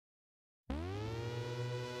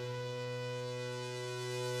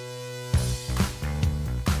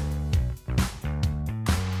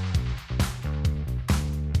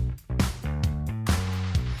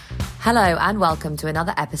Hello and welcome to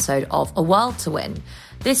another episode of A World to Win.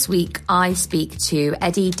 This week I speak to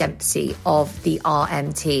Eddie Dempsey of the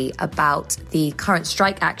RMT about the current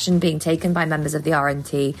strike action being taken by members of the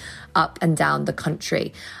RMT up and down the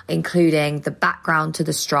country, including the background to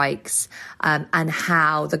the strikes and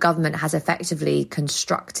how the government has effectively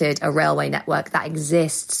constructed a railway network that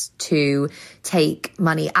exists to take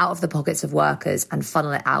money out of the pockets of workers and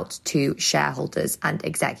funnel it out to shareholders and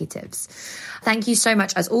executives. Thank you so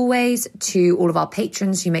much, as always, to all of our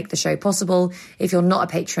patrons who make the show possible. If you're not a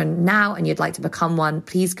patron now and you'd like to become one,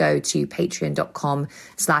 please go to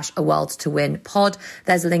patreon.com/aworldtowinpod.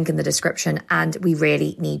 There's a link in the description and we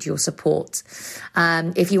really need your support.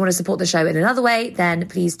 If you want to support the show in another way, then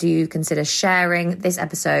please do consider sharing this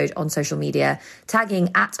episode on social media, tagging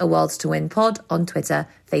 @aworldtowinpod on Twitter,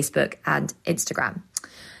 Facebook and Instagram.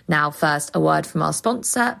 Now, first, a word from our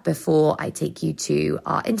sponsor before I take you to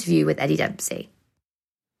our interview with Eddie Dempsey.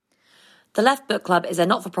 The Left Book Club is a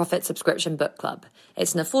not-for-profit subscription book club.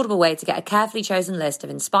 It's an affordable way to get a carefully chosen list of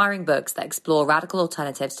inspiring books that explore radical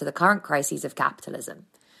alternatives to the current crises of capitalism.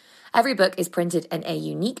 Every book is printed in a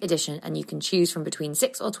unique edition and you can choose from between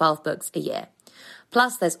 6 or 12 books a year.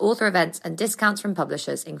 Plus, there's author events and discounts from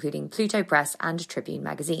publishers including Pluto Press and Tribune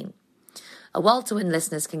magazine. A World to Win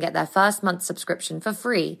listeners can get their first month subscription for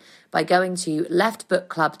free by going to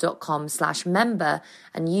leftbookclub.com/member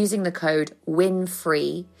and using the code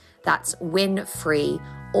WINFREE. That's WINFREE,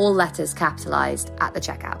 all letters capitalised at the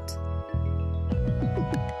checkout.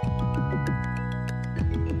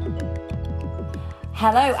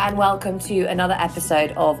 Hello and welcome to another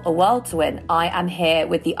episode of A World to Win. I am here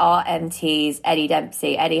with the RMT's Eddie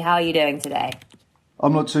Dempsey. Eddie, how are you doing today?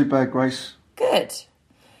 I'm not too bad, Grace. Good.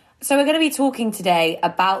 So we're going to be talking today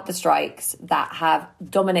about the strikes that have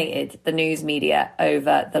dominated the news media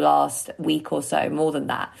over the last week or so, more than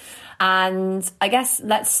that. And I guess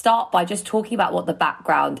let's start by just talking about what the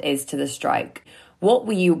background is to the strike. What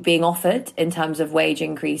were you being offered in terms of wage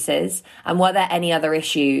increases? And were there any other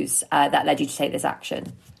issues that led you to take this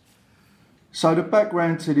action? So the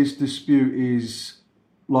background to this dispute is,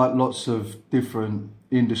 like lots of different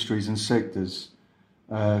industries and sectors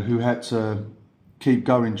who had to keep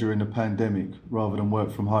going during the pandemic rather than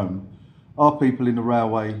work from home. Our people in the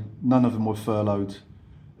railway, none of them were furloughed,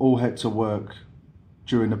 all had to work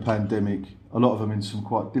during the pandemic, a lot of them in some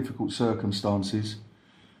quite difficult circumstances.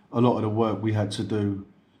 A lot of the work we had to do,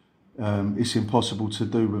 it's impossible to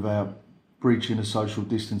do without breaching the social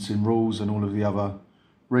distancing rules and all of the other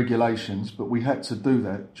regulations, but we had to do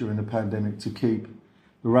that during the pandemic to keep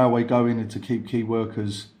the railway going and to keep key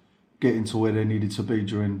workers getting to where they needed to be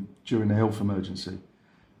during the health emergency.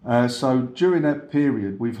 So during that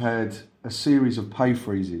period, we've had a series of pay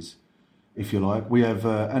freezes, if you like. We have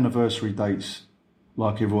anniversary dates,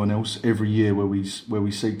 like everyone else, every year where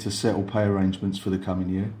we seek to settle pay arrangements for the coming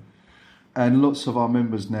year. And lots of our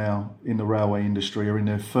members now in the railway industry are in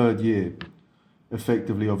their third year,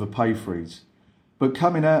 effectively, of a pay freeze. But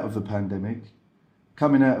coming out of the pandemic,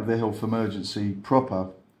 coming out of the health emergency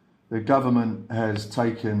proper, the government has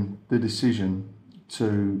taken the decision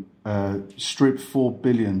to strip $4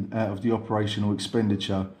 billion out of the operational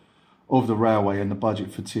expenditure of the railway and the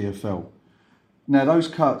budget for TfL. Now, those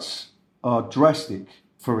cuts are drastic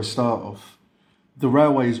for a start off. The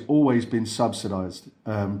railway has always been subsidised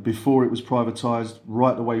before it was privatised,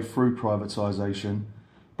 right the way through privatisation.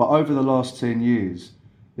 But over the last 10 years,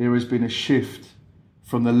 there has been a shift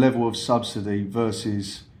from the level of subsidy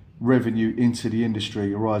versus revenue into the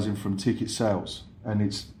industry arising from ticket sales. And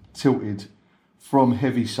it's tilted from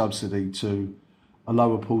heavy subsidy to a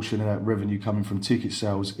lower portion of that revenue coming from ticket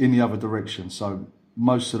sales in the other direction. So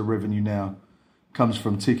most of the revenue now comes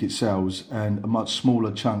from ticket sales and a much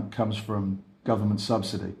smaller chunk comes from government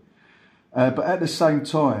subsidy. But at the same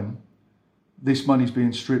time, this money's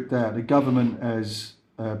being stripped out. The government has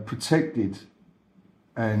protected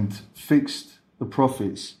and fixed the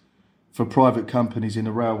profits for private companies in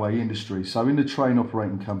the railway industry. So in the train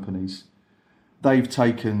operating companies, they've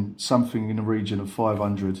taken something in the region of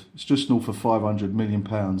it's just north of £500 million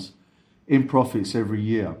in profits every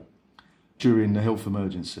year during the health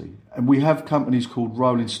emergency. And we have companies called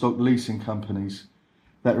rolling stock leasing companies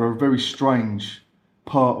that are a very strange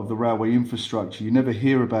part of the railway infrastructure. You never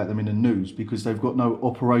hear about them in the news because they've got no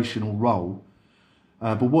operational role.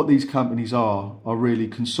 But what these companies are really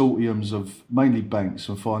consortiums of mainly banks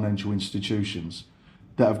and financial institutions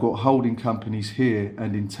that have got holding companies here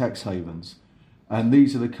and in tax havens. And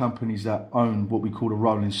these are the companies that own what we call the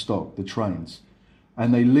rolling stock, the trains.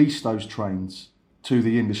 And they lease those trains to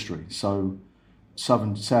the industry. So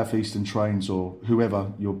southeastern trains or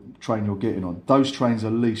whoever your train you're getting on, those trains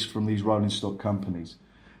are leased from these rolling stock companies.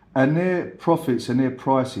 and their profits and their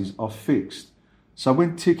prices are fixed. So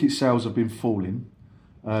when ticket sales have been falling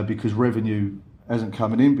because revenue hasn't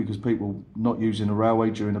coming in because people not using the railway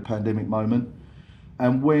during the pandemic moment,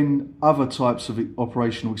 and when other types of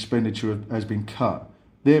operational expenditure has been cut,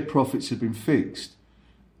 their profits have been fixed.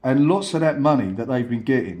 And lots of that money that they've been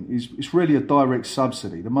getting it's really a direct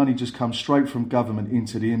subsidy. The money just comes straight from government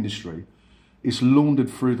into the industry. It's laundered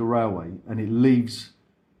through the railway and it leaves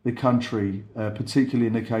the country, particularly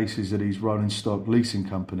in the cases of these rolling stock leasing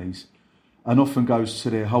companies, and often goes to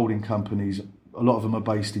their holding companies. A lot of them are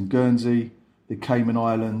based in Guernsey, the Cayman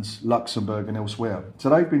Islands, Luxembourg and elsewhere. So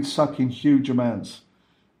they've been sucking huge amounts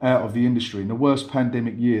out of the industry. In the worst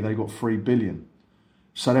pandemic year, they got $3 billion.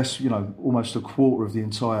 So that's, almost a quarter of the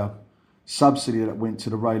entire subsidy that went to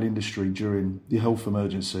the rail industry during the health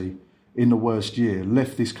emergency in the worst year,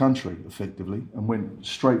 left this country effectively and went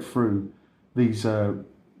straight through these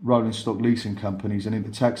rolling stock leasing companies and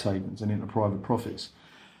into tax havens and into private profits.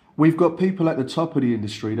 We've got people at the top of the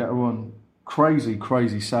industry that are on crazy,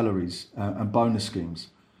 crazy salaries and bonus schemes.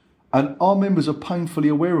 And our members are painfully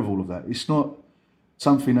aware of all of that. It's not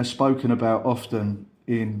something that's spoken about often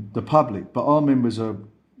in the public, but our members are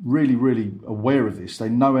really, really aware of this. They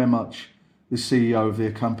know how much the CEO of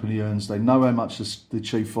their company earns. They know how much the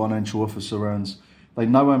chief financial officer earns. They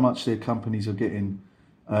know how much their companies are getting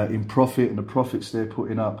in profit and the profits they're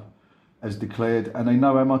putting up as declared. And they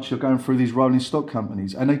know how much you're going through these rolling stock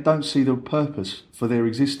companies, and they don't see the purpose for their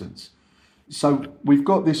existence. So we've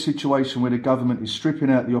got this situation where the government is stripping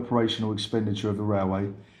out the operational expenditure of the railway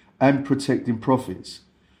and protecting profits.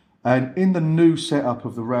 And in the new setup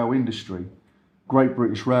of the rail industry, Great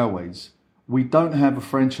British Railways, we don't have a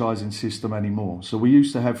franchising system anymore. So we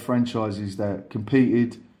used to have franchises that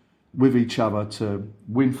competed with each other to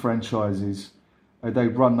win franchises. They'd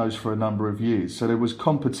run those for a number of years. So there was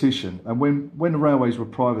competition. And when the railways were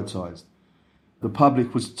privatised, the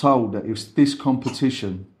public was told that it was this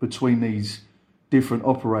competition between these different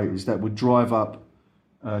operators that would drive up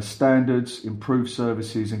standards, improve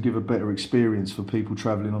services and give a better experience for people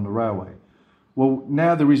travelling on the railway. Well,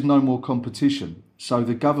 now there is no more competition. So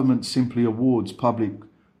the government simply awards public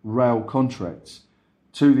rail contracts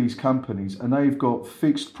to these companies and they've got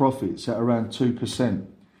fixed profits at around 2%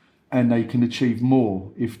 and they can achieve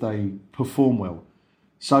more if they perform well.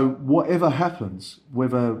 So whatever happens,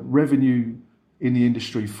 whether revenue in the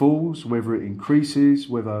industry falls, whether it increases,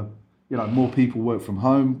 whether more people work from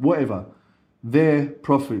home, whatever, their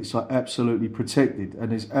profits are absolutely protected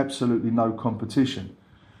and there's absolutely no competition.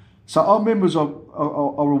 So our members are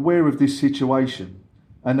aware of this situation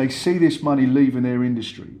and they see this money leaving their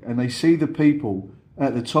industry and they see the people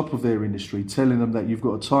at the top of their industry telling them that you've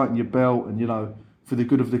got to tighten your belt and, for the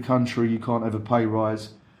good of the country, you can't have a pay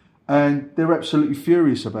rise. And they're absolutely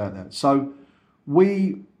furious about that. So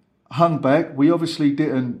we hung back. We obviously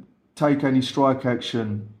didn't take any strike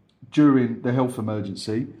action during the health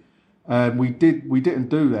emergency. We didn't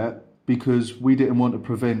do that because we didn't want to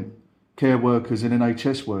prevent care workers and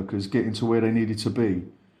NHS workers getting to where they needed to be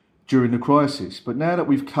during the crisis. But now that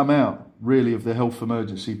we've come out really of the health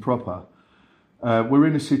emergency proper, we're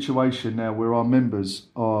in a situation now where our members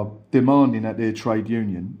are demanding that their trade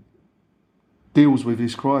union deals with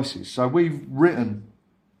this crisis. So we've written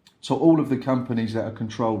to all of the companies that are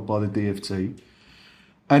controlled by the DfT.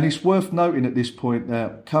 And it's worth noting at this point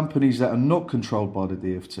that companies that are not controlled by the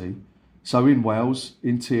DfT, so in Wales,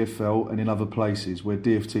 in TfL and in other places where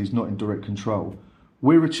DfT is not in direct control,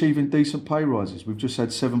 we're achieving decent pay rises. We've just had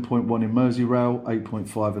 7.1 in Merseyrail,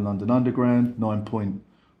 8.5 in London Underground, 9.1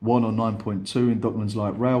 or 9.2 in Docklands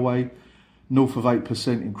Light Railway, north of 8%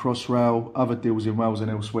 in Crossrail, other deals in Wales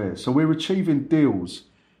and elsewhere. So we're achieving deals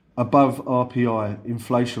above RPI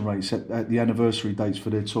inflation rates at the anniversary dates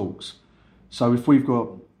for their talks. So if we've got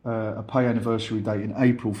a pay anniversary date in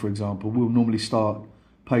April, for example, we'll normally start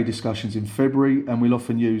pay discussions in February and we'll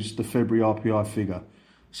often use the February RPI figure.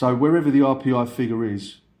 So wherever the RPI figure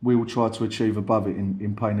is, we will try to achieve above it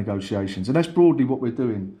in pay negotiations. And that's broadly what we're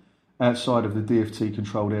doing outside of the DfT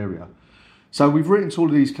controlled area. So we've written to all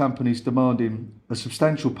of these companies demanding a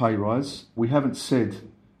substantial pay rise. We haven't said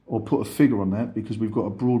or put a figure on that because we've got a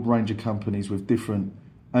broad range of companies with different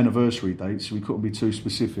anniversary dates, so we couldn't be too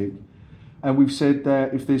specific. And we've said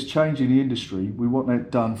that if there's change in the industry, we want that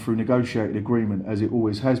done through negotiated agreement as it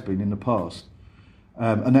always has been in the past.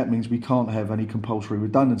 And that means we can't have any compulsory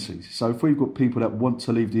redundancies. So if we've got people that want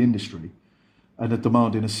to leave the industry and are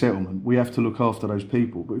demanding a settlement, we have to look after those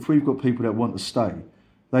people. But if we've got people that want to stay,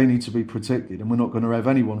 they need to be protected. And we're not going to have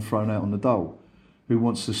anyone thrown out on the dole who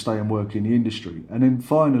wants to stay and work in the industry. And then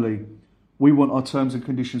finally, we want our terms and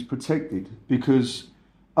conditions protected because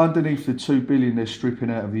underneath the 2 billion they're stripping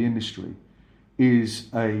out of the industry is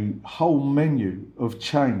a whole menu of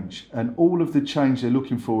change, and all of the change they're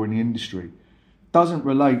looking for in the industry doesn't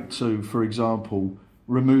relate to, for example,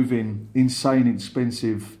 removing insane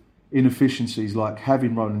expensive inefficiencies like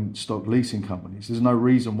having rolling stock leasing companies. There's no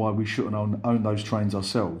reason why we shouldn't own those trains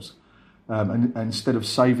ourselves. And instead of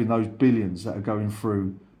saving those billions that are going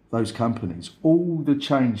through those companies, all the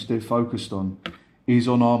change they're focused on is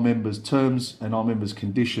on our members' terms and our members'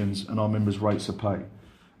 conditions and our members' rates of pay.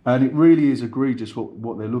 And it really is egregious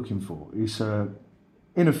what they're looking for. It's,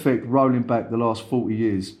 in effect, rolling back the last 40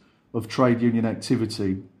 years of trade union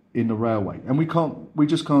activity in the railway. And we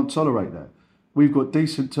just can't tolerate that. We've got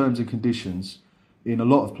decent terms and conditions in a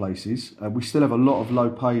lot of places. We still have a lot of low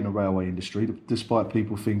pay in the railway industry, despite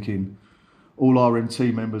people thinking all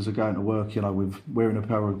RMT members are going to work, with wearing a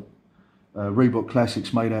pair of Reebok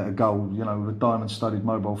Classics made out of gold, with diamond-studded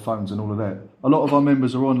mobile phones and all of that. A lot of our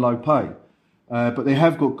members are on low pay, but they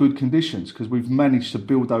have got good conditions because we've managed to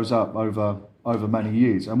build those up over many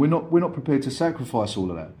years, and we're not prepared to sacrifice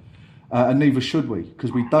all of that, and neither should we,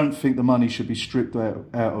 because we don't think the money should be stripped out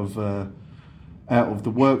of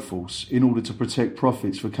the workforce in order to protect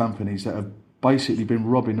profits for companies that have basically been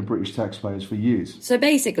robbing the British taxpayers for years. So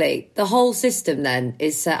basically, the whole system then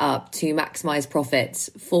is set up to maximise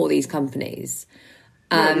profits for these companies.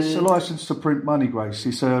 It's a licence to print money, Grace.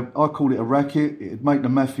 I call it a racket. It'd make the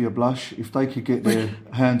mafia blush. If they could get their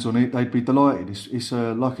hands on it, they'd be delighted. It's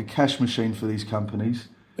like a cash machine for these companies.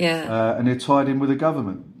 Yeah. And they're tied in with the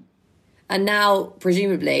government. And now,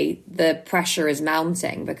 presumably, the pressure is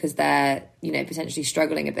mounting because they're, potentially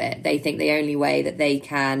struggling a bit. They think the only way that they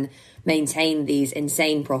can maintain these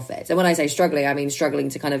insane profits, and when I say struggling, I mean struggling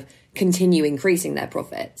to kind of continue increasing their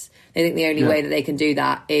profits. They think the only way that they can do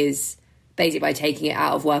that is basically by taking it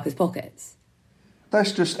out of workers' pockets.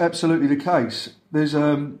 That's just absolutely the case. There's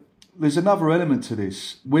another element to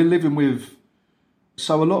this. We're living with,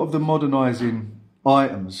 so a lot of the modernising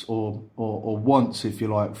items or wants, if you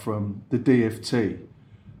like, from the DfT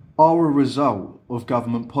are a result of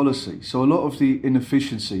government policy. So a lot of the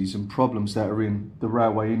inefficiencies and problems that are in the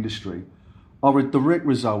railway industry are a direct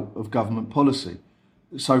result of government policy.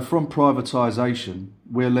 So from privatisation,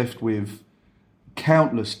 we're left with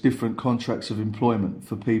countless different contracts of employment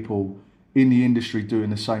for people in the industry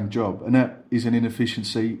doing the same job. And that is an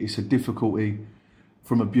inefficiency, it's a difficulty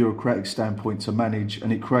from a bureaucratic standpoint to manage,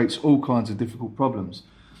 and it creates all kinds of difficult problems.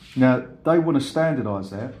 Now, they want to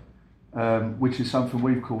standardise that, which is something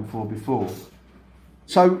we've called for before.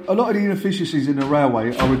 So a lot of the inefficiencies in the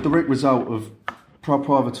railway are a direct result of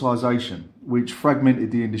privatisation, which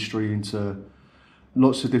fragmented the industry into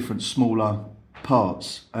lots of different smaller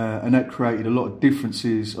parts, and that created a lot of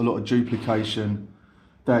differences, a lot of duplication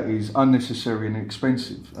that is unnecessary and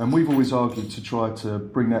expensive. And we've always argued to try to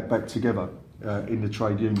bring that back together in the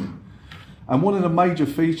trade union. And one of the major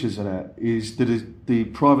features of that is the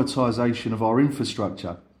privatisation of our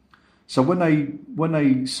infrastructure. So when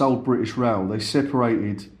they sold British Rail, they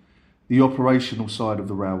separated the operational side of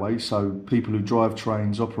the railway, so people who drive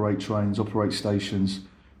trains, operate stations,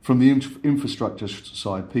 from the infrastructure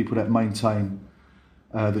side, people that maintain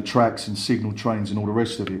the tracks and signal trains and all the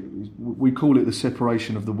rest of it. We call it the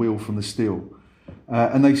separation of the wheel from the steel.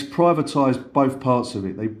 And they privatised both parts of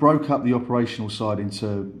it. They broke up the operational side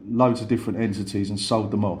into loads of different entities and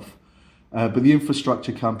sold them off. But the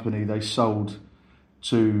infrastructure company they sold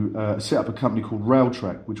to set up a company called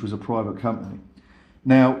Railtrack, which was a private company.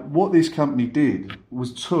 Now, what this company did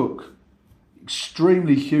was took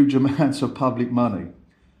extremely huge amounts of public money,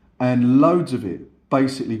 and loads of it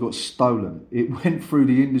basically got stolen. It went through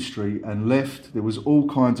the industry and left. There was all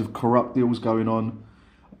kinds of corrupt deals going on.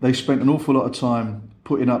 They spent an awful lot of time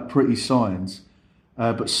putting up pretty signs,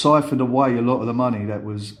 but siphoned away a lot of the money that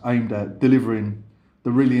was aimed at delivering the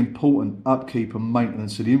really important upkeep and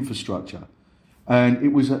maintenance of the infrastructure. And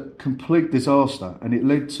it was a complete disaster, and it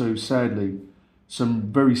led to, sadly,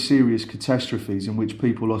 some very serious catastrophes in which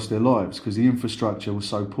people lost their lives because the infrastructure was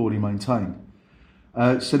so poorly maintained.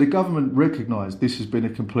 So the government recognised this has been a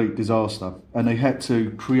complete disaster, and they had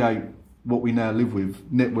to create what we now live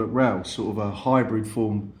with, Network Rail, sort of a hybrid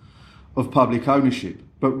form of public ownership.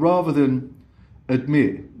 But rather than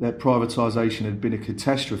admit that privatisation had been a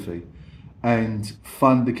catastrophe and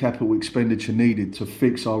fund the capital expenditure needed to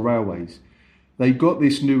fix our railways, they got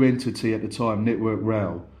this new entity at the time, Network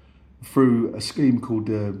Rail, through a scheme called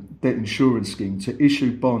the Debt Insurance Scheme to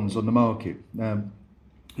issue bonds on the market.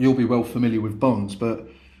 You'll be well familiar with bonds, but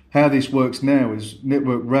how this works now is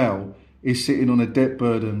Network Rail is sitting on a debt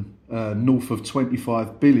burden north of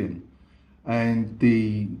 25 billion, and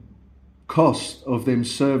the cost of them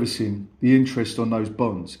servicing the interest on those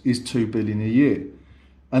bonds is $2 billion a year.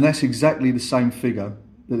 And that's exactly the same figure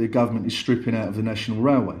that the government is stripping out of the National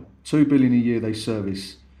Railway. $2 billion a year they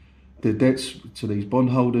service the debts to these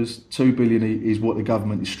bondholders. $2 billion is what the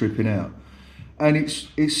government is stripping out. And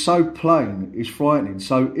it's so plain, it's frightening.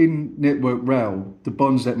 So in Network Rail, the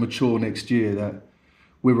bonds that mature next year that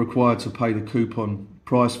we're required to pay the coupon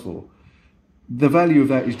price for, the value of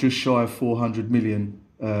that is just shy of £400 million.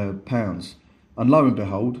 And lo and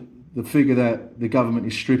behold, the figure that the government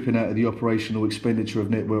is stripping out of the operational expenditure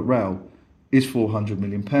of Network Rail is £400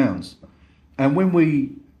 million. And when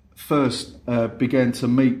we first began to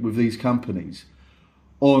meet with these companies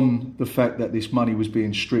on the fact that this money was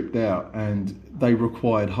being stripped out and they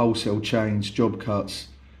required wholesale change, job cuts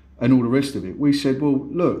and all the rest of it, we said, well,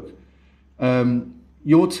 look,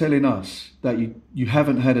 you're telling us that you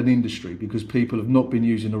haven't had an industry because people have not been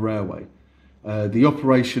using the railway. The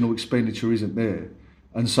operational expenditure isn't there,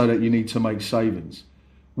 and so that you need to make savings.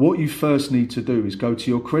 What you first need to do is go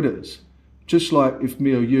to your creditors. Just like if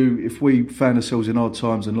me or you, if we found ourselves in hard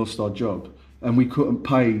times and lost our job and we couldn't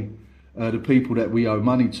pay the people that we owe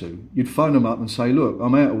money to, you'd phone them up and say, look,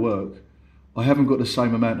 I'm out of work, I haven't got the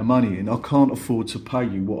same amount of money in, I can't afford to pay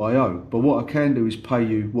you what I owe, but what I can do is pay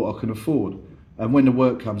you what I can afford. And when the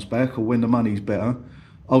work comes back or when the money's better,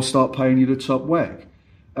 I'll start paying you the top whack.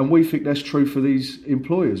 And we think that's true for these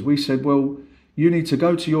employers. We said, well, you need to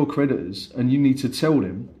go to your creditors and you need to tell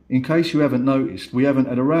them, in case you haven't noticed, we haven't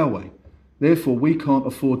had a railway. Therefore, we can't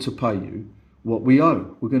afford to pay you what we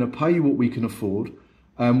owe. We're going to pay you what we can afford.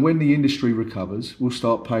 And when the industry recovers, we'll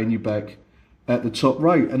start paying you back at the top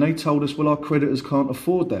rate. And they told us, well, our creditors can't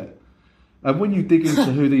afford that. And when you dig into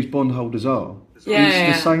who these bondholders are, it's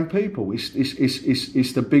the same people. It's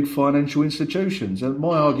the big financial institutions. And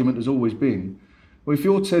my argument has always been, well, if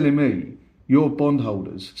you're telling me your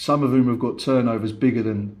bondholders, some of whom have got turnovers bigger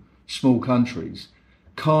than small countries,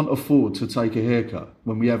 can't afford to take a haircut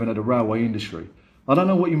when we haven't had a railway industry, I don't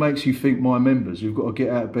know what makes you think my members who've got to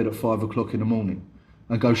get out of bed at 5 o'clock in the morning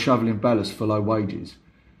and go shoveling ballast for low wages,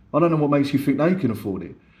 I don't know what makes you think they can afford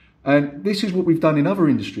it. And this is what we've done in other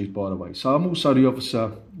industries, by the way. So I'm also the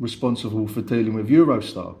officer responsible for dealing with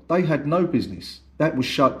Eurostar. They had no business. That was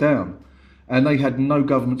shut down. And they had no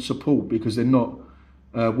government support because they're not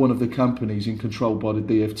one of the companies in control by the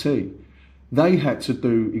DfT. They had to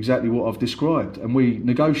do exactly what I've described, and we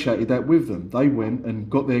negotiated that with them. They went and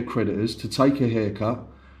got their creditors to take a haircut.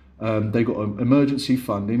 They got emergency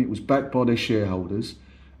funding. It was backed by their shareholders.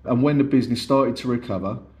 And when the business started to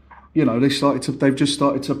recover, you know, they've just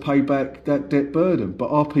started to pay back that debt burden. But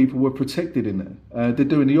our people were protected in there. They're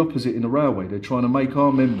doing the opposite in the railway. They're trying to make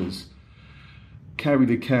our members carry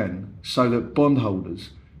the can so that bondholders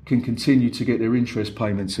can continue to get their interest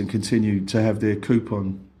payments and continue to have their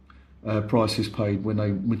coupon prices paid when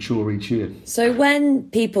they mature each year. So when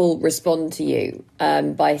people respond to you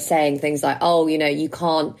by saying things like, oh, you know, you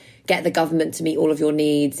can't get the government to meet all of your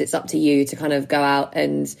needs, it's up to you to kind of go out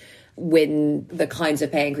and win the kinds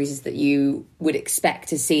of pay increases that you would expect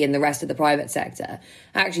to see in the rest of the private sector,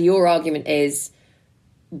 actually your argument is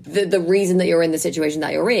the reason that you're in the situation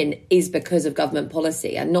that you're in is because of government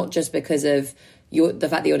policy, and not just because of the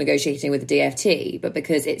fact that you're negotiating with the DfT, but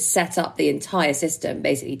because it's set up the entire system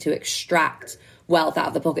basically to extract wealth out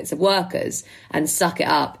of the pockets of workers and suck it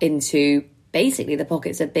up into basically the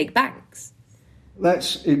pockets of big banks.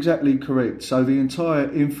 That's exactly correct. So the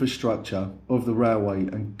entire infrastructure of the railway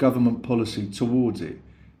and government policy towards it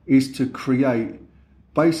is to create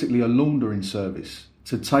basically a laundering service,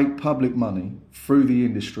 to take public money through the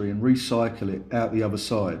industry and recycle it out the other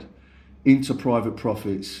side into private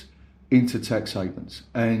profits, into tax havens,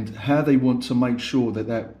 and how they want to make sure that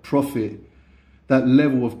that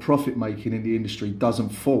level of profit making in the industry doesn't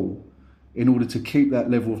fall, in order to keep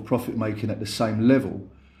that level of profit making at the same level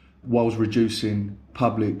whilst reducing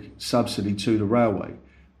public subsidy to the railway.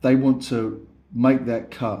 They want to make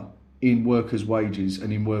that cut in workers' wages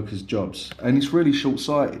and in workers' jobs, and it's really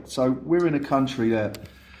short-sighted. So we're in a country that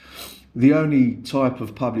the only type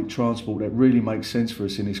of public transport that really makes sense for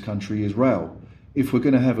us in this country is rail. If we're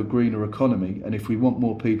going to have a greener economy, and if we want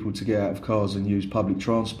more people to get out of cars and use public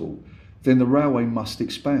transport, then the railway must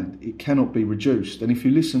expand. It cannot be reduced. And if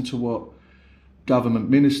you listen to what government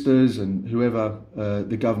ministers and whoever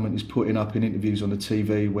the government is putting up in interviews on the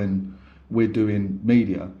TV when we're doing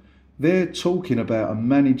media, they're talking about a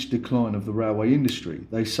managed decline of the railway industry.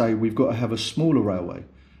 They say we've got to have a smaller railway.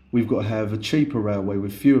 We've got to have a cheaper railway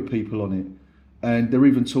with fewer people on it. And they're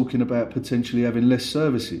even talking about potentially having less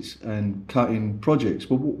services and cutting projects.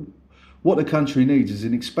 But what the country needs is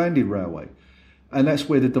an expanded railway. And that's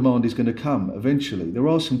where the demand is going to come eventually. There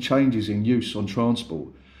are some changes in use on transport,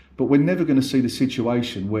 but we're never going to see the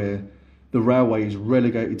situation where the railway is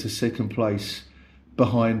relegated to second place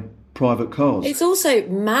behind private cars. It's also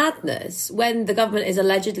madness when the government is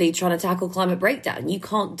allegedly trying to tackle climate breakdown. You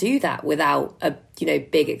can't do that without a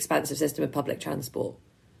big, expansive system of public transport.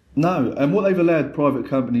 No, and what they've allowed private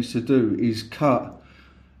companies to do is cut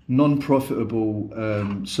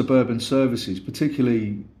non-profitable suburban services,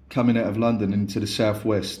 particularly coming out of London into the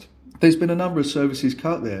southwest. There's been a number of services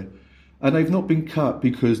cut there, and they've not been cut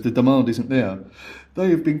because the demand isn't there. They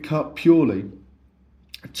have been cut purely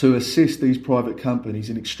to assist these private companies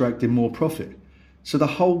in extracting more profit. So the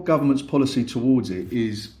whole government's policy towards it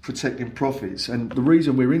is protecting profits. And the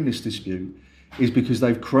reason we're in this dispute is because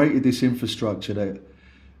they've created this infrastructure that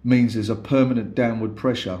means there's a permanent downward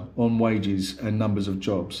pressure on wages and numbers of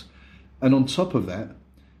jobs. And on top of that,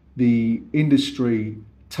 the industry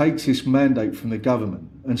takes this mandate from the government,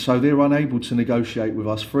 and so they're unable to negotiate with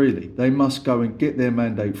us freely. They must go and get their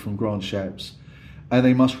mandate from Grant Shapps, and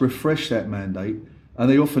they must refresh that mandate, and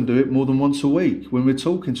they often do it more than once a week. When we're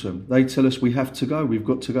talking to them, they tell us we have to go, we've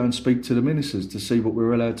got to go and speak to the ministers to see what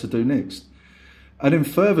we're allowed to do next. And then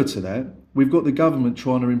further to that, we've got the government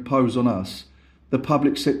trying to impose on us the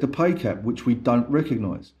public sector pay cap, which we don't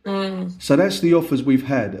recognise. So that's the offers we've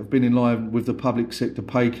had, have been in line with the public sector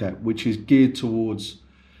pay cap, which is geared towards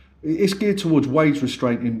wage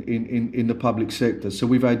restraint in the public sector. So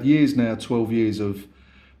we've had years now, 12 years of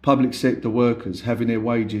public sector workers having their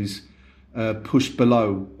wages pushed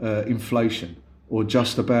below inflation or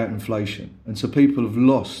just about inflation. And so people have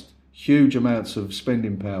lost huge amounts of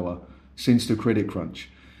spending power since the credit crunch.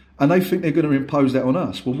 And they think they're going to impose that on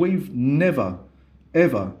us. Well, we've never,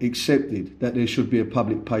 ever accepted that there should be a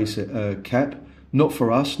public pay cap, not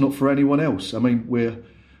for us, not for anyone else. I mean,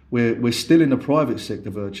 we're still in the private sector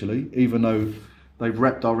virtually, even though they've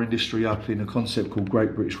wrapped our industry up in a concept called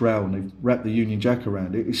Great British Rail and they've wrapped the Union Jack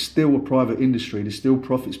around it. It's still a private industry. There's still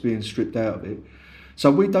profits being stripped out of it.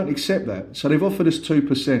 So we don't accept that. So they've offered us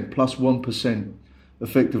 2% plus 1%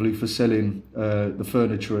 effectively for selling the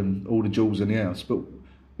furniture and all the jewels in the house. But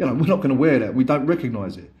we're not going to wear that. We don't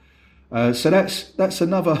recognise it. So that's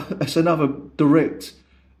another direct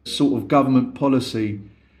sort of government policy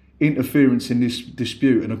interference in this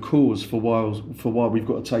dispute and a cause for why we've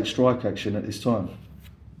got to take strike action at this time.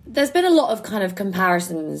 There's been a lot of kind of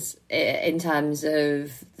comparisons in terms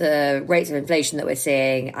of the rates of inflation that we're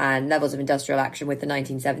seeing and levels of industrial action with the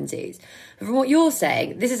 1970s. But from what you're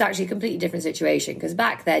saying, this is actually a completely different situation, because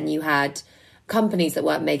back then you had companies that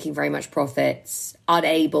weren't making very much profits,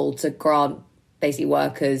 unable to grant basically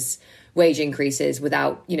workers wage increases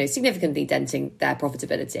without, significantly denting their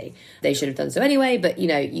profitability. They should have done so anyway, but,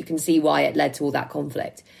 you can see why it led to all that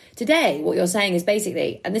conflict. Today, what you're saying is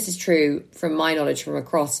basically, and this is true from my knowledge from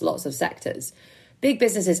across lots of sectors, big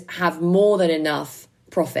businesses have more than enough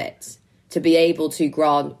profit to be able to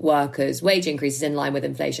grant workers wage increases in line with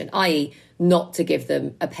inflation, i.e. not to give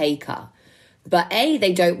them a pay cut. But A,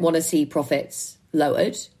 they don't want to see profits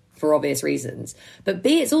lowered, for obvious reasons. But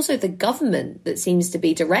B, it's also the government that seems to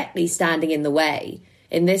be directly standing in the way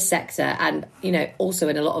in this sector and, also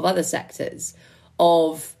in a lot of other sectors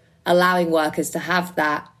of allowing workers to have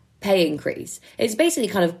that pay increase. It's basically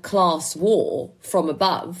kind of class war from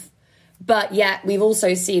above. But yet we've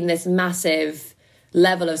also seen this massive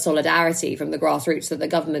level of solidarity from the grassroots that the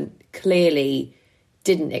government clearly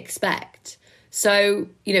didn't expect. So,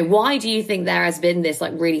 why do you think there has been this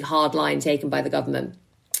really hard line taken by the government?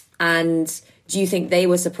 And do you think they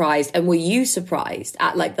were surprised? And were you surprised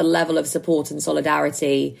at the level of support and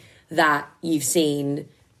solidarity that you've seen,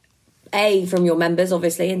 A, from your members,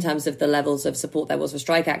 obviously, in terms of the levels of support there was for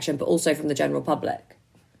strike action, but also from the general public?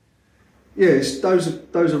 Yes, those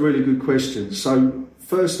are really good questions. So,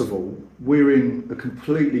 first of all, we're in a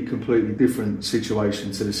completely different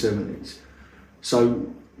situation to the 70s.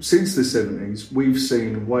 So, since the 70s, we've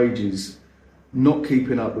seen wages not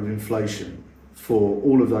keeping up with inflation for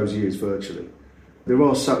all of those years virtually. There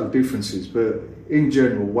are subtle differences, but in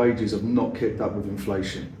general, wages have not kept up with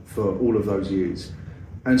inflation for all of those years.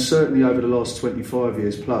 And certainly over the last 25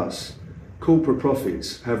 years plus, corporate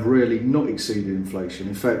profits have really not exceeded inflation.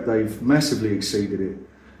 In fact, they've massively exceeded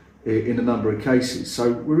it in a number of cases.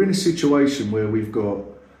 So we're in a situation where we've got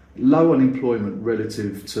low unemployment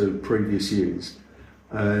relative to previous years,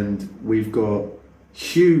 and we've got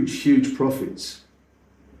huge profits.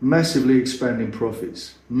 Massively expanding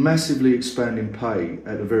profits, massively expanding pay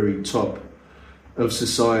at the very top of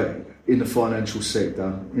society in the financial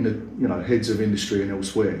sector, in the heads of industry and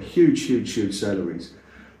elsewhere. Huge salaries,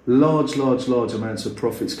 large amounts of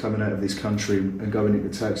profits coming out of this country and going into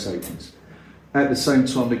tax havens. At the same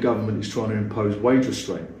time, the government is trying to impose wage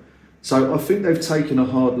restraint. So I think they've taken a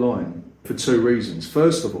hard line for two reasons.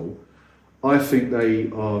 First of all, I think they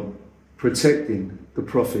are protecting the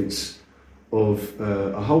profits of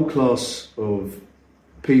a whole class of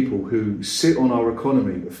people who sit on our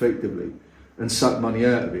economy effectively and suck money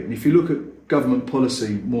out of it. And if you look at government policy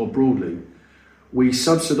more broadly, we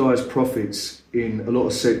subsidise profits in a lot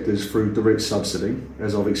of sectors through direct subsidy,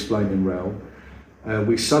 as I've explained in RAL.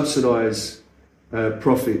 We subsidise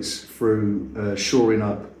profits through shoring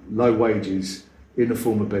up low wages in the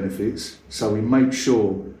form of benefits. So we make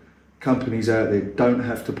sure companies out there don't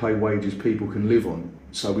have to pay wages people can live on.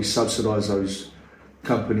 So we subsidise those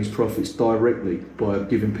companies' profits directly by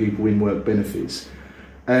giving people in-work benefits.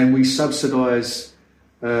 And we subsidise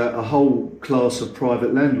a whole class of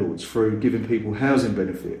private landlords through giving people housing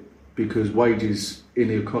benefit, because wages in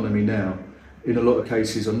the economy now, in a lot of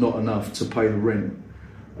cases, are not enough to pay the rent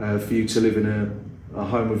for you to live in a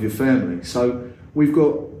home with your family. So we've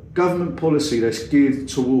got government policy that's geared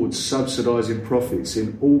towards subsidising profits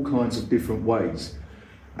in all kinds of different ways.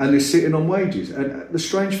 And they're sitting on wages. And the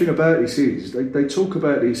strange thing about this is they talk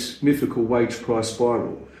about this mythical wage price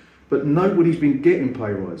spiral, but nobody's been getting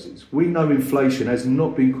pay rises. We know inflation has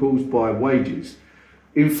not been caused by wages.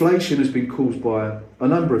 Inflation has been caused by a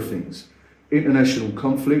number of things. International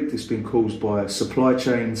conflict, it's been caused by supply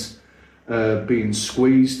chains being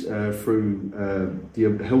squeezed through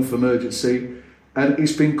the health emergency, and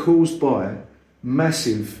it's been caused by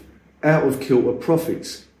massive out-of-kilter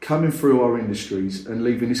profits coming through our industries and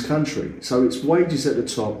leaving this country. So it's wages at the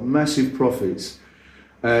top, massive profits,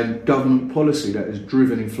 and government policy that has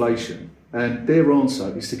driven inflation. And their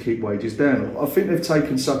answer is to keep wages down. I think they've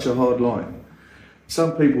taken such a hard line.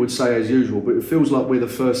 Some people would say as usual, but it feels like we're the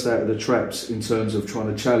first out of the traps in terms of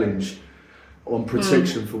trying to challenge on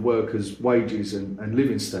protection for workers' wages and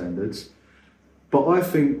living standards. But I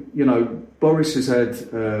think, Boris has had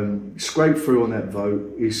scraped through on that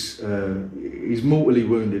vote. He's mortally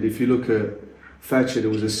wounded. If you look at Thatcher, there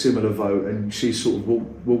was a similar vote, and she sort of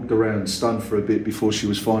walked around stunned for a bit before she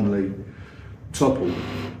was finally toppled.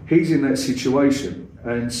 He's in that situation,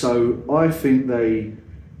 and so I think they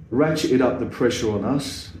ratcheted up the pressure on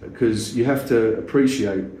us, because you have to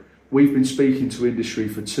appreciate we've been speaking to industry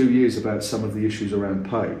for 2 years about some of the issues around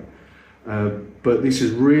pay. But this has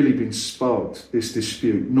really been sparked, this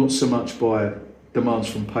dispute, not so much by demands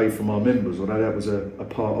from pay from our members, although that was a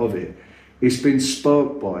part of it. It's been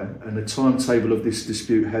sparked by, and the timetable of this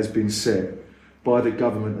dispute has been set by the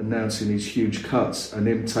government announcing these huge cuts and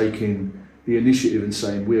them taking the initiative and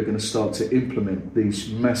saying we are going to start to implement these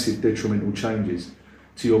massive detrimental changes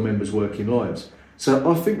to your members' working lives.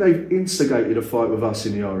 So I think they've instigated a fight with us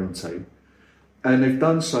in the RMT. And they've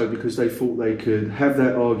done so because they thought they could have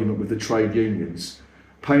that argument with the trade unions,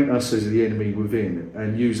 paint us as the enemy within,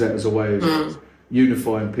 and use that as a way of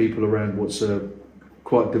unifying people around what's a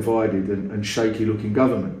quite divided and shaky-looking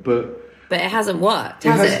government. But it hasn't worked,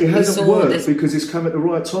 has it? It hasn't worked because it's come at the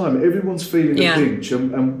right time. Everyone's feeling the pinch,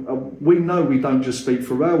 and we know we don't just speak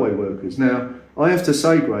for railway workers. Now, I have to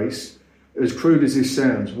say, Grace, as crude as this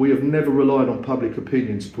sounds, we have never relied on public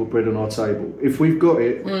opinion to put bread on our table. If we've got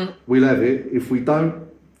it, we'll have it. If we don't,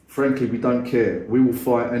 frankly, we don't care. We will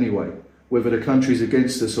fight anyway, whether the country's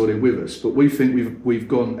against us or they're with us. But we think we've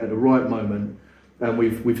gone at the right moment, and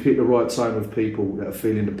we've hit the right time with people that are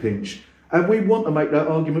feeling the pinch. And we want to make that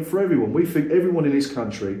argument for everyone. We think everyone in this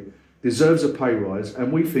country deserves a pay rise,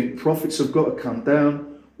 and we think profits have got to come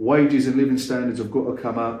down, wages and living standards have got to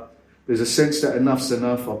come up. There's a sense that enough's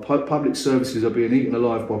enough. Our public services are being eaten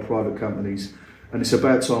alive by private companies, and it's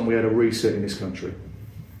about time we had a reset in this country.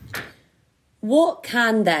 What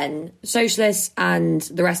can then socialists and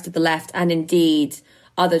the rest of the left, and indeed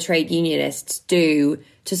other trade unionists, do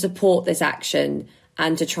to support this action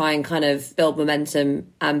and to try and kind of build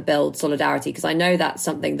momentum and build solidarity? Because I know that's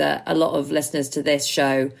something that a lot of listeners to this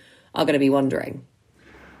show are going to be wondering.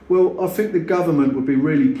 Well, I think the government would be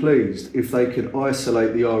really pleased if they could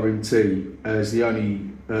isolate the RMT as the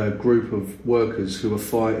only group of workers who are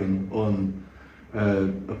fighting on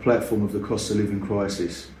a platform of the cost of living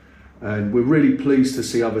crisis. And we're really pleased to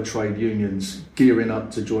see other trade unions gearing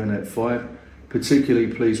up to join that fight, particularly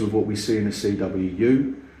pleased with what we see in the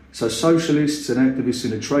CWU. So socialists and activists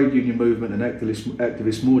in the trade union movement and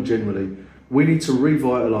activists more generally, we need to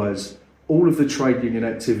revitalise all of the trade union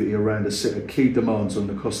activity around a set of key demands on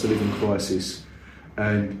the cost of living crisis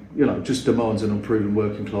and, just demands on improving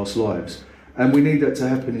working class lives. And we need that to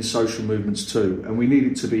happen in social movements too. And we need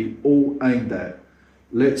it to be all aimed at,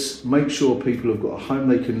 let's make sure people have got a home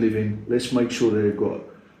they can live in. Let's make sure they've got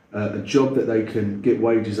a job that they can get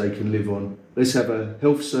wages they can live on. Let's have a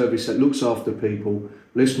health service that looks after people.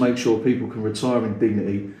 Let's make sure people can retire in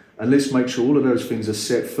dignity. And let's make sure all of those things are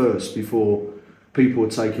set first before people are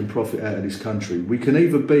taking profit out of this country. We can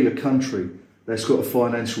either be a country that's got a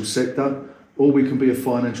financial sector, or we can be a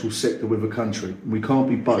financial sector with a country. We can't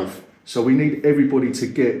be both. So we need everybody to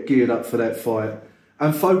get geared up for that fight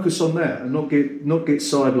and focus on that, and not get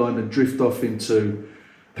sidelined and drift off into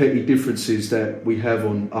petty differences that we have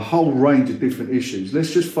on a whole range of different issues.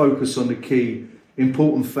 Let's just focus on the key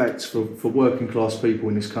important facts for working class people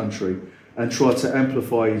in this country and try to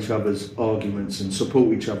amplify each other's arguments and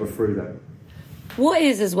support each other through that. What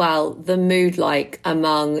is, as well, the mood like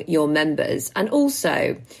among your members? And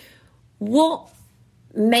also, what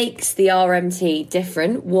makes the RMT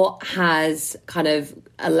different? What has kind of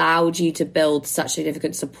allowed you to build such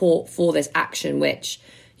significant support for this action, which,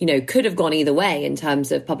 you know, could have gone either way in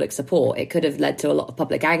terms of public support? It could have led to a lot of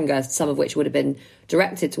public anger, some of which would have been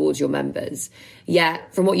directed towards your members.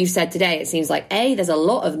 Yet, from what you've said today, it seems like, A, there's a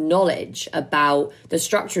lot of knowledge about the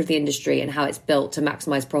structure of the industry and how it's built to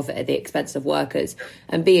maximise profit at the expense of workers,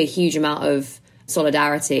 and B, a huge amount of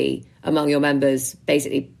solidarity among your members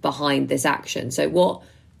basically behind this action. So what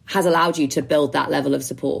has allowed you to build that level of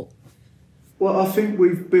support? Well, I think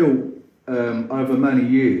we've built, over many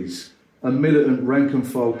years, a militant rank and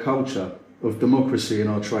file culture of democracy in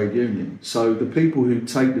our trade union. So the people who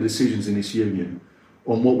take the decisions in this union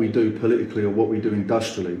on what we do politically or what we do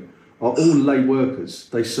industrially are all lay workers.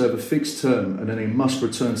 They serve a fixed term and then they must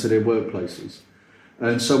return to their workplaces.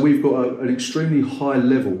 And so we've got an extremely high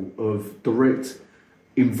level of direct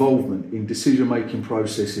involvement in decision-making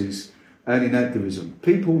processes and in activism.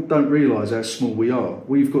 People don't realise how small we are.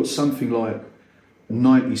 We've got something like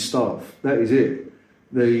 90 staff. That is it.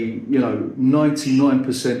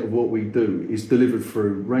 99% of what we do is delivered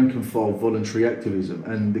through rank and file voluntary activism,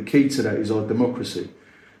 and the key to that is our democracy.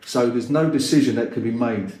 So there's no decision that can be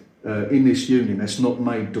made in this union that's not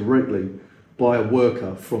made directly by a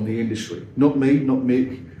worker from the industry. Not me, not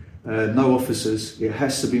Mick, no officers. It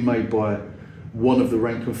has to be made by one of the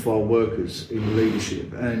rank and file workers in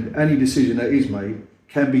leadership, and any decision that is made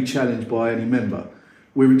can be challenged by any member.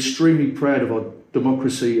 We're extremely proud of our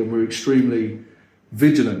democracy, and we're extremely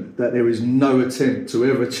vigilant that there is no attempt to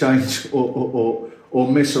ever change or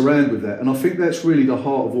mess around with that. And I think that's really the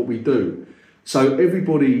heart of what we do. So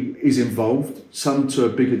everybody is involved, some to a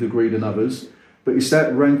bigger degree than others, but it's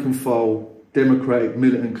that rank and file democratic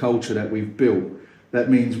militant culture that we've built. That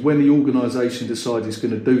means when the organisation decides it's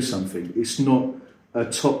going to do something, it's not a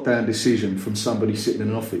top-down decision from somebody sitting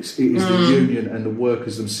in an office. It is the union and the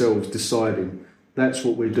workers themselves deciding that's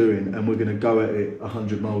what we're doing, and we're going to go at it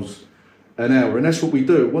 100 miles an hour. And that's what we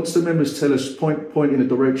do. Once the members tell us point in a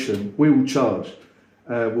direction, we will charge.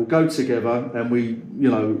 We'll go together, and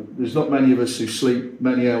there's not many of us who sleep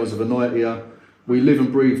many hours of a night here. We live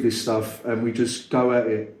and breathe this stuff, and we just go at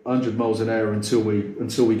it 100 miles an hour until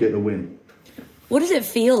we get the win. What does it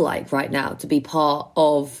feel like right now to be part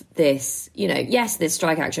of this, yes, this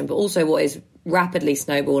strike action, but also what is rapidly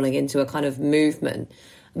snowballing into a kind of movement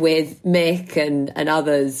with Mick and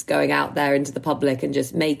others going out there into the public and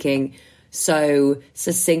just making so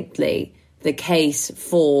succinctly the case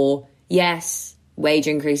for, yes, wage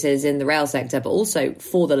increases in the rail sector, but also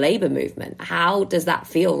for the labour movement? How does that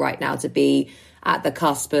feel right now to be at the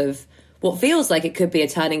cusp of what feels like it could be a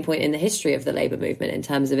turning point in the history of the labour movement in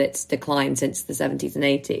terms of its decline since the 70s and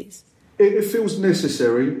 80s? It feels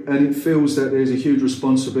necessary, and it feels that there's a huge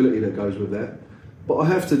responsibility that goes with that. But I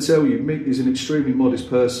have to tell you, Mick is an extremely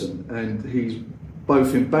modest person, and he's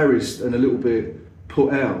both embarrassed and a little bit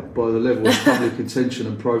put out by the level of public attention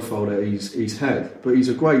and profile that he's had. But he's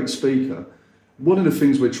a great speaker. One of the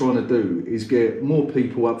things we're trying to do is get more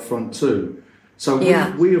people up front too. So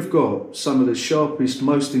we have got some of the sharpest,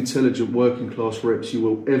 most intelligent working class reps you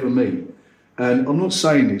will ever meet. And I'm not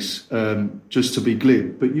saying this just to be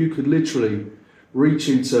glib, but you could literally reach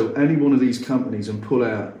into any one of these companies and pull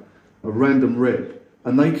out a random rep,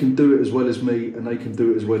 and they can do it as well as me, and they can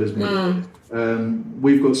do it as well as me.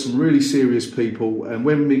 We've got some really serious people, and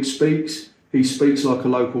when Mick speaks, he speaks like a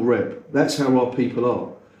local rep. That's how our people are.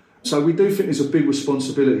 So we do think there's a big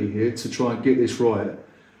responsibility here to try and get this right.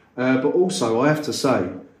 But also, I have to say,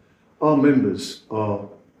 our members are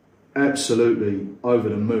absolutely over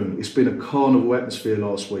the moon. It's been a carnival atmosphere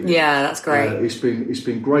last week. Yeah, that's great. It's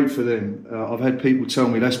been great for them. I've had people tell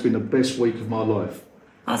me that's been the best week of my life.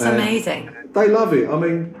 That's amazing. They love it. I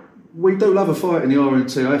mean, we do love a fight in the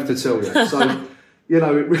RMT, I have to tell you. So,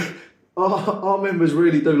 our members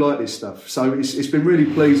really do like this stuff. So it's been really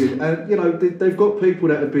pleasing. And, they've got people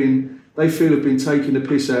that they feel have been taking the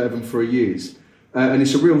piss out of them for years. and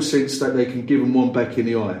it's a real sense that they can give them one back in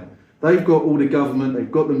the eye. They've got all the government,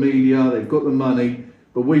 they've got the media, they've got the money,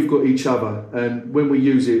 but we've got each other, and when we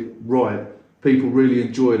use it right, people really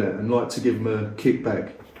enjoy that and like to give them a kick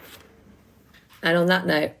back. And on that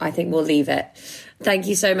note, I think we'll leave it. Thank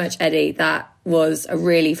you so much, Eddie. That was a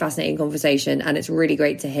really fascinating conversation, and it's really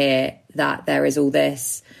great to hear that there is all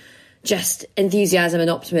this just enthusiasm and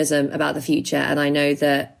optimism about the future. And I know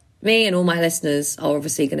that me and all my listeners are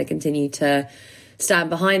obviously going to continue to stand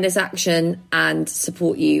behind this action and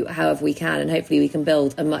support you however we can. And hopefully we can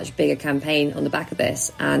build a much bigger campaign on the back of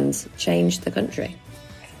this and change the country.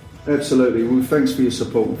 Absolutely. Well, thanks for your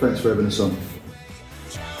support and thanks for having us on.